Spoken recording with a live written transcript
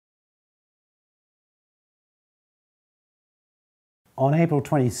On April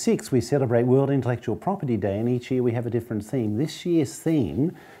 26, we celebrate World Intellectual Property Day, and each year we have a different theme. This year's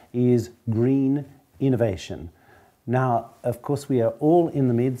theme is green innovation. Now, of course, we are all in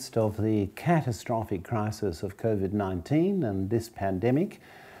the midst of the catastrophic crisis of COVID-19 and this pandemic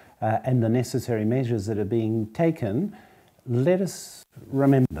and the necessary measures that are being taken. Let us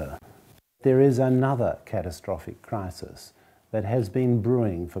remember there is another catastrophic crisis that has been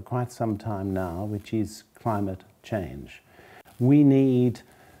brewing for quite some time now, which is climate change. We need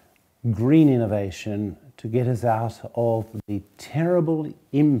green innovation to get us out of the terrible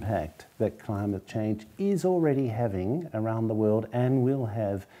impact that climate change is already having around the world and will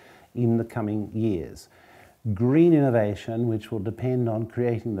have in the coming years. Green innovation, which will depend on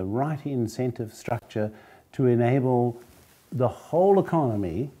creating the right incentive structure to enable the whole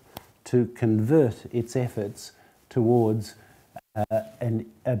economy to convert its efforts towards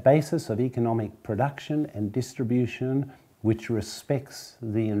a basis of economic production and distribution which respects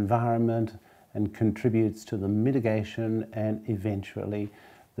the environment and contributes to the mitigation and eventually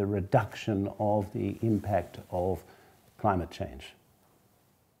the reduction of the impact of climate change.